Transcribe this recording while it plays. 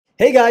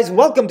Hey guys,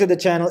 welcome to the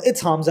channel.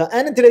 It's Hamza,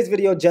 and in today's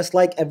video, just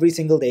like every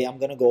single day, I'm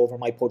gonna go over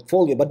my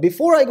portfolio. But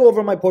before I go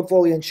over my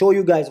portfolio and show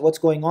you guys what's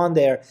going on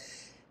there,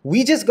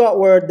 we just got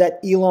word that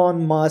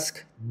Elon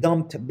Musk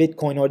dumped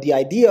Bitcoin, or the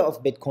idea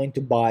of Bitcoin,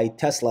 to buy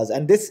Teslas.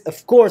 And this,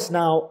 of course,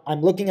 now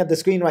I'm looking at the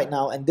screen right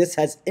now, and this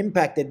has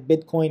impacted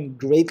Bitcoin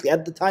greatly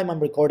at the time I'm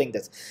recording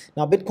this.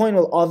 Now, Bitcoin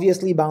will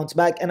obviously bounce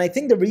back, and I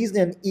think the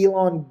reason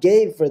Elon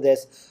gave for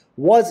this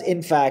was,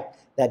 in fact,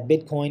 that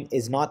Bitcoin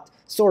is not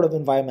sort of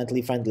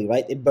environmentally friendly,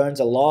 right? It burns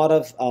a lot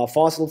of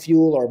fossil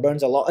fuel, or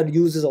it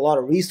uses a lot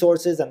of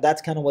resources, and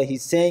that's kind of what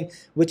he's saying,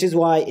 which is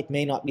why it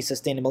may not be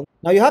sustainable.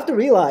 Now, you have to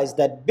realize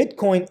that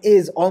Bitcoin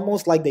is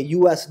almost like the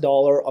US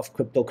dollar of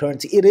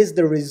cryptocurrency. It is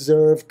the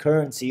reserve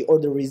currency, or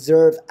the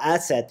reserve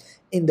asset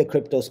in the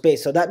crypto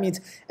space. So that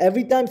means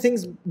every time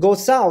things go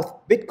south,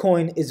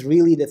 Bitcoin is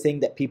really the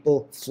thing that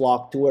people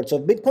flock towards. So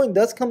if Bitcoin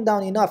does come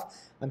down enough,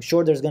 I'm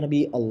sure there's going to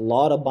be a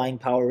lot of buying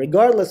power,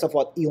 regardless of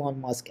what Elon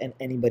Musk and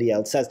anybody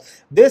else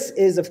says. This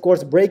is, of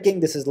course,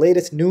 breaking. This is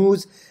latest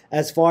news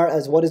as far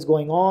as what is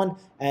going on.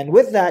 And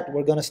with that,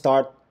 we're going to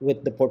start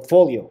with the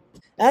portfolio.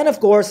 And of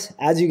course,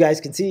 as you guys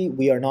can see,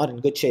 we are not in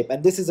good shape.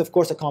 And this is, of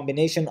course, a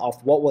combination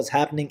of what was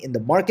happening in the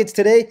markets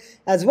today,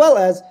 as well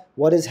as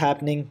what is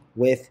happening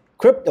with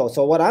crypto.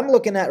 So what I'm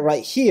looking at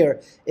right here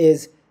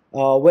is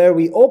where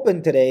we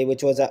opened today,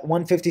 which was at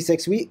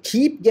 156. We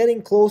keep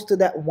getting close to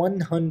that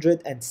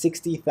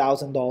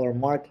 $160,000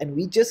 mark, and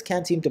we just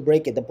can't seem to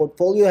break it. The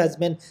portfolio has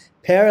been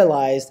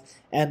paralyzed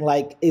and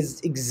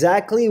is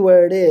exactly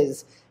where it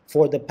is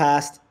for the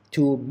past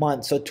 2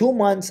 months. So 2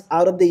 months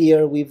out of the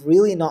year, we've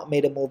really not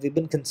made a move. We've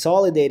been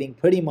consolidating,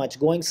 pretty much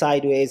going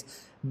sideways,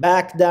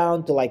 back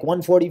down to like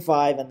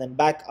 145 and then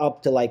back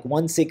up to like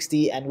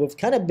 160, and we've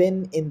kind of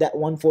been in that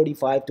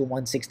 145 to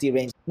 160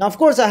 range. Now, of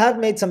course, I have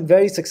made some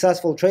very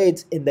successful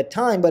trades in the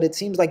time, but it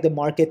seems like the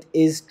market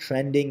is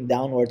trending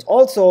downwards.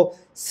 Also,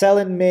 sell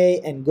in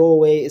May and go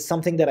away is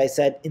something that I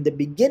said in the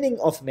beginning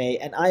of May,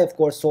 and I, of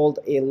course, sold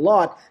a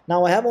lot.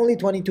 Now, I have only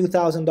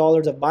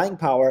 $22,000 of buying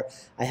power.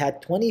 I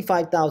had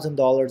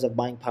 $25,000 of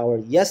buying power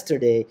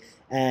yesterday,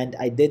 and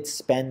I did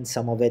spend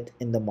some of it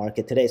in the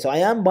market today. So I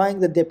am buying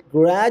the dip,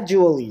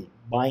 gradually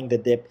buying the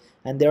dip,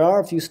 and there are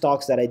a few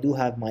stocks that I do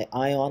have my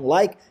eye on,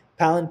 like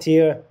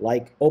Palantir,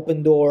 like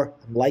Opendoor.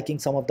 I'm liking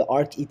some of the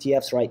ARK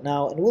ETFs right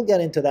now, and we'll get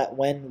into that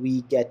when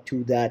we get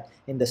to that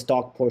in the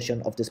stock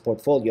portion of this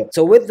portfolio.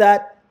 So with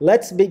that,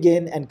 let's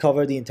begin and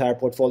cover the entire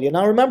portfolio.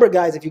 Now remember,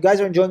 guys, if you guys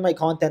are enjoying my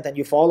content and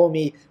you follow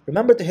me,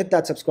 remember to hit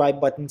that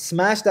subscribe button,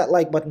 smash that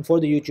like button for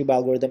the YouTube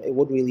algorithm. It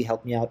would really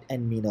help me out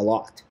and mean a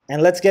lot.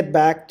 And let's get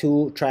back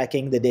to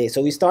tracking the day.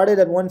 So we started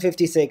at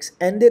 156,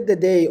 ended the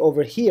day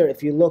over here.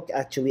 If you look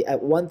actually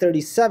at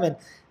 137,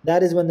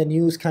 that is when the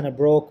news kind of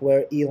broke,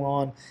 where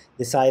Elon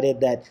decided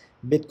that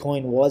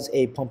Bitcoin was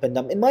a pump and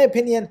dump. In my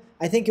opinion,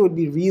 I think it would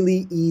be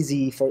really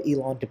easy for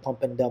Elon to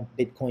pump and dump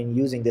Bitcoin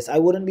using this. I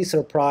wouldn't be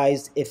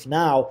surprised if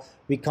now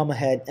we come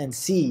ahead and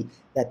see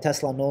that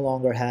Tesla no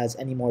longer has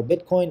any more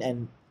Bitcoin,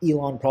 and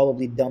Elon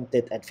probably dumped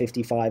it at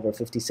 55 or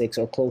 56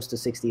 or close to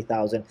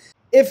 60,000.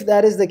 If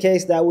that is the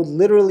case, that would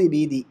literally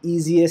be the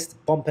easiest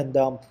pump and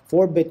dump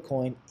for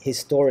Bitcoin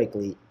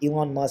historically.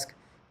 Elon Musk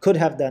could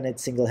have done it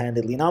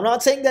single-handedly. Now, I'm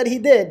not saying that he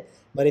did,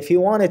 but if he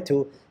wanted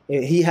to,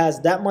 he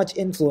has that much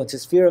influence.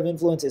 His sphere of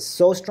influence is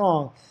so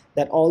strong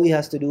that all he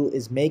has to do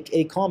is make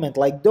a comment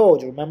like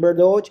Doge. Remember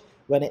Doge?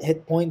 When it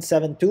hit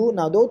 0.72,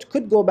 now Doge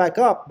could go back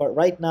up, but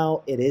right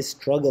now it is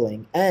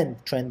struggling and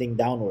trending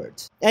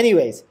downwards.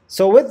 Anyways,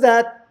 so with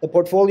that, the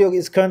portfolio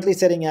is currently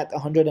sitting at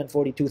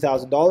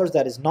 $142,000.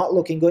 That is not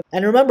looking good.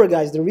 And remember,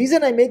 guys, the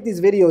reason I make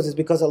these videos is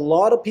because a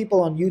lot of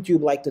people on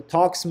YouTube like to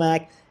talk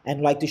smack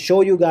and like to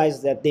show you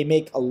guys that they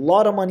make a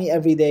lot of money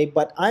every day,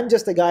 but I'm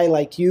just a guy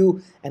like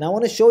you, and I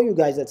want to show you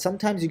guys that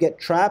sometimes you get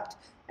trapped,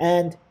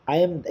 and I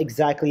am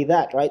exactly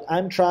that, right?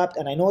 I'm trapped,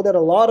 and I know that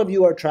a lot of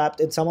you are trapped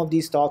in some of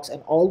these stocks,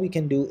 and all we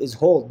can do is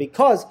hold,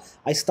 because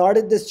I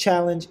started this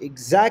challenge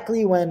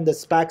exactly when the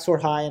SPACs were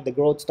high and the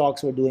growth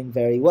stocks were doing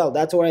very well.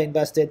 That's where I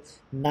invested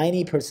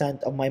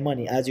 90% of my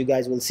money, as you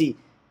guys will see.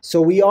 So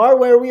we are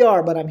where we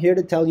are, but I'm here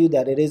to tell you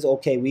that it is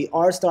okay. We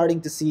are starting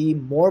to see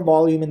more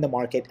volume in the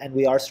market, and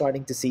we are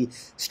starting to see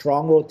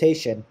strong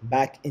rotation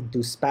back into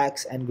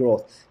SPACs and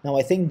growth. Now,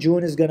 I think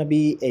June is going to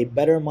be a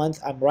better month.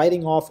 I'm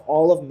writing off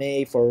all of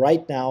May for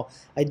right now.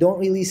 I don't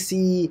really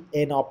see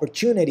an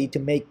opportunity to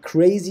make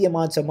crazy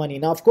amounts of money.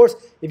 Now, of course,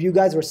 if you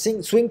guys were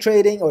swing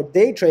trading or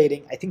day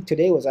trading, I think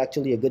today was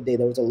actually a good day.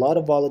 There was a lot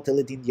of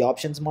volatility in the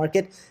options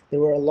market. There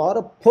were a lot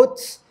of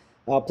puts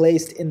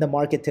placed in the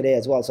market today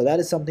as well. So that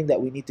is something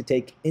that we need to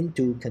take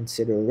into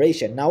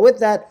consideration. Now with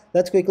that,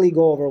 let's quickly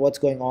go over what's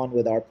going on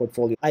with our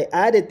portfolio. I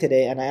added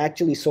today, and I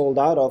actually sold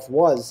out of,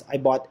 I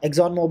bought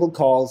ExxonMobil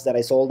calls that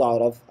I sold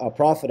out of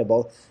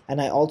profitable,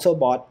 and I also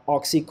bought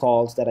Oxy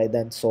calls that I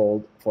then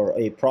sold for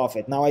a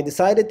profit. Now I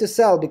decided to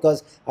sell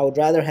because I would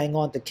rather hang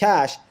on to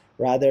cash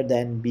rather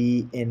than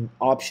be in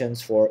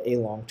options for a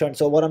long term.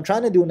 So what I'm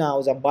trying to do now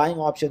is I'm buying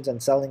options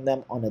and selling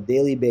them on a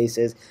daily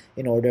basis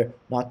in order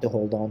not to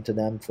hold on to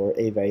them for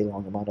a very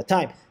long amount of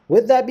time.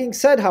 With that being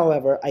said,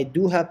 however, I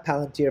do have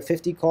Palantir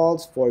 50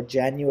 calls for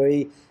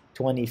January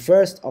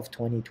 21st of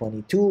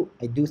 2022.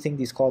 I do think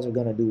these calls are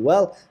going to do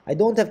well. I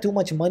don't have too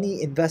much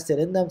money invested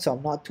in them, so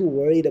I'm not too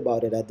worried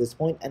about it at this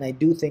point. And I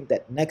do think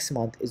that next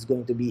month is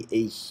going to be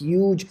a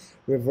huge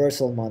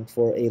reversal month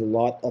for a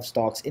lot of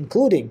stocks,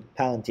 including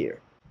Palantir.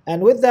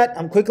 And with that,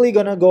 I'm quickly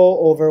going to go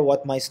over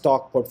what my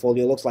stock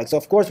portfolio looks like. So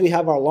of course, we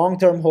have our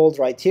long-term holds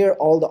right here,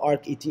 all the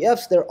ARK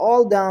ETFs. They're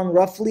all down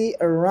roughly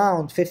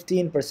around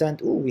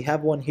 15%. Ooh, we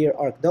have one here,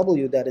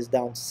 ARKW, that is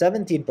down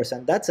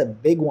 17%. That's a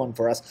big one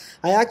for us.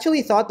 I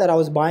actually thought that I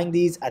was buying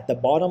these at the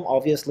bottom.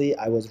 Obviously,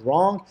 I was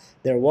wrong.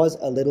 There was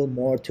a little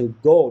more to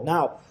go.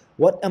 Now,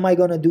 what am I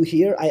going to do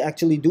here? I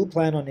actually do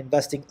plan on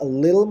investing a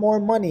little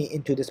more money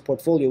into this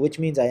portfolio, which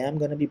means I am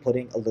going to be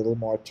putting a little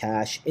more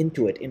cash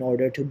into it in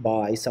order to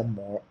buy some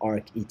more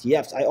ARK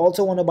ETFs. I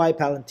also want to buy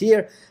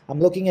Palantir. I'm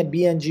looking at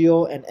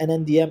BNGO and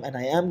NNDM, and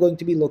I am going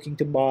to be looking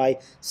to buy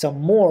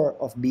some more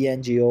of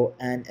BNGO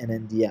and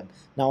NNDM.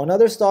 Now,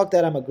 another stock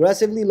that I'm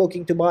aggressively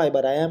looking to buy,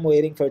 but I am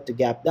waiting for it to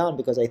gap down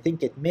because I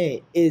think it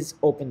may, is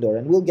Opendoor,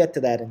 and we'll get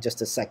to that in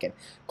just a second.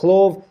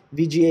 Clove,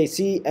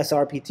 VGAC,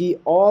 SRPT,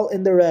 all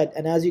in the red,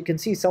 and as you can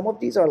see, some of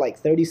these are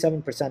like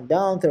 37%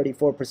 down,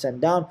 34%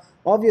 down.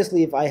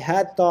 Obviously, if I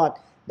had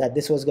thought that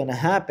this was going to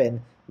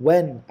happen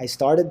when I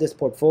started this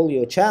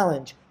portfolio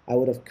challenge, I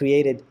would have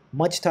created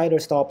much tighter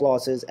stop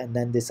losses and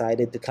then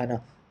decided to kind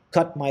of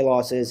cut my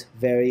losses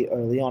very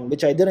early on,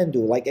 which I didn't do.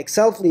 Like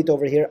Excel Fleet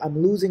over here,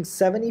 I'm losing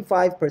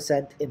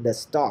 75% in the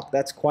stock.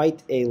 That's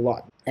quite a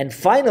lot. And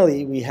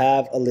finally, we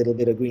have a little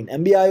bit of green.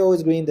 MBIO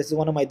is green. This is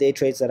one of my day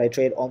trades that I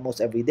trade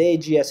almost every day.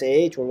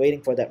 GSAH, we're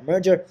waiting for that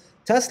merger.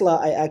 Tesla,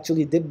 I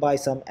actually did buy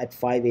some at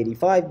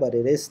 585, but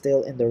it is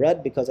still in the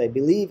red because I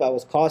believe I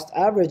was cost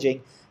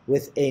averaging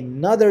with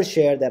another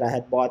share that I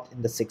had bought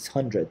in the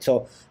 600.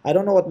 So I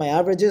don't know what my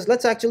average is.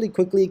 Let's actually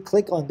quickly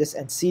click on this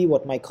and see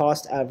what my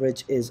cost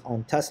average is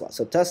on Tesla.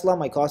 So Tesla,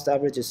 my cost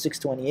average is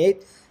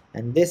 628.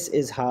 And this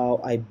is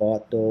how I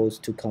bought those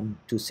to come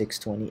to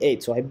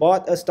 628. So I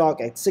bought a stock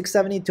at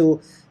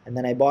 672, and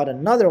then I bought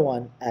another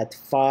one at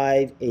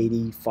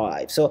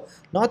 585. So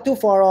not too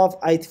far off.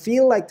 I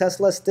feel like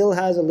Tesla still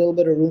has a little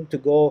bit of room to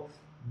go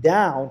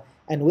down.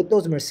 And with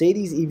those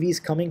Mercedes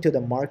EVs coming to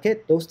the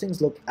market, those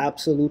things look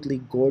absolutely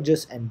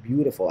gorgeous and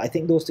beautiful. I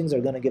think those things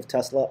are going to give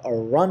Tesla a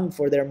run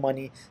for their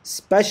money,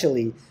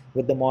 especially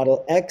with the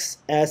Model X,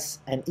 S,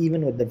 and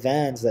even with the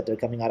vans that they're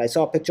coming out. I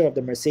saw a picture of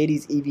the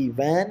Mercedes EV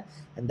van,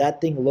 and that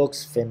thing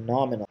looks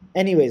phenomenal.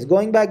 Anyways,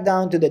 going back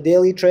down to the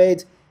daily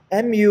trades,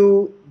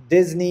 MU,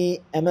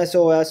 Disney,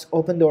 MSOS,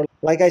 Opendoor.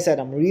 Like I said,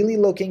 I'm really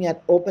looking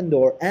at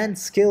Opendoor and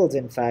Skills,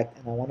 in fact,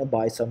 and I want to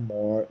buy some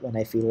more when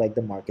I feel like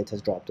the market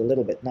has dropped a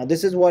little bit. Now,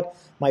 this is what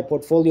my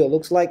portfolio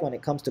looks like when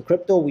it comes to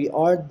crypto. We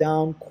are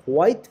down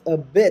quite a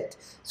bit.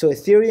 So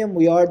Ethereum,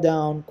 we are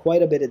down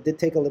quite a bit. It did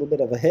take a little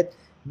bit of a hit.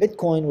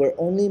 Bitcoin, we're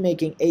only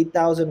making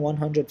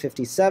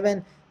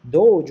 8,157.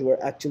 Doge, we're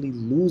actually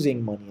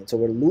losing money, and so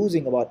we're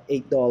losing about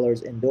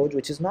 $8 in Doge,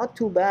 which is not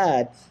too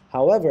bad.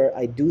 However,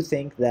 I do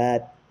think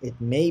that it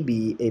may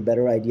be a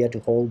better idea to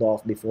hold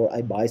off before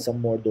I buy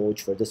some more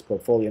Doge for this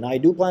portfolio. Now, I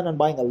do plan on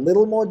buying a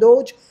little more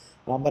Doge,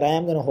 but I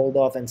am going to hold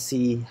off and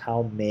see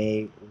how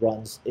May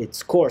runs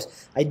its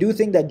course. I do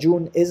think that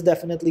June is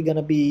definitely going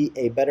to be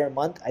a better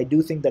month. I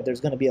do think that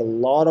there's going to be a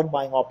lot of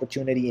buying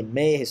opportunity in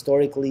May.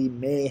 Historically,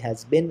 May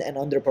has been an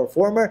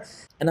underperformer,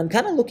 and I'm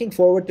kind of looking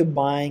forward to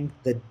buying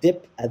the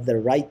dip at the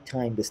right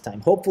time this time.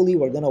 Hopefully,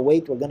 we're going to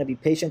wait. We're going to be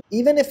patient.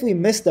 Even if we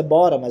miss the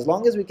bottom, as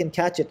long as we can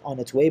catch it on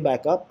its way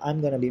back up,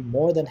 I'm going to be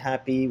more than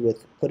happy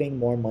with putting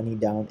more money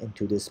down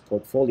into this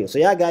portfolio. So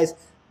yeah, guys,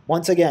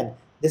 once again,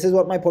 this is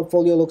what my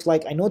portfolio looks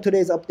like. I know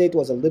today's update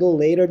was a little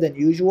later than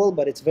usual,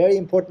 but it's very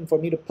important for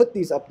me to put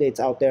these updates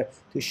out there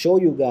to show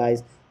you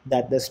guys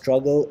that the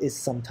struggle is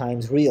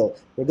sometimes real.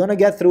 We're going to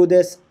get through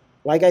this.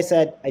 Like I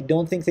said, I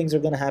don't think things are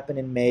going to happen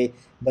in May,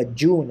 but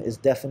June is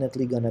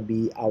definitely going to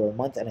be our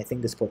month, and I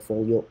think this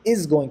portfolio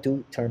is going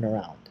to turn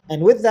around.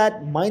 And with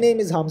that, my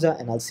name is Hamza,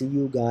 and I'll see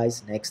you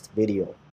guys next video.